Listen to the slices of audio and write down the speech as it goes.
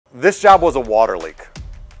This job was a water leak.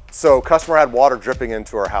 So customer had water dripping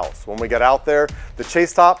into our house. When we got out there, the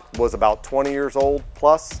chase top was about 20 years old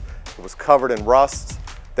plus. It was covered in rust.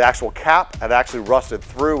 The actual cap had actually rusted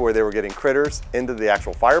through where they were getting critters into the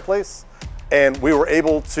actual fireplace. And we were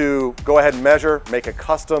able to go ahead and measure, make a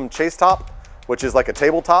custom chase top, which is like a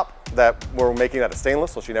tabletop that we're making out of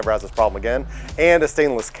stainless, so she never has this problem again, and a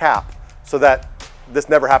stainless cap so that this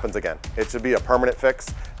never happens again. It should be a permanent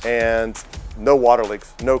fix and no water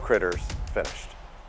leaks, no critters, finished.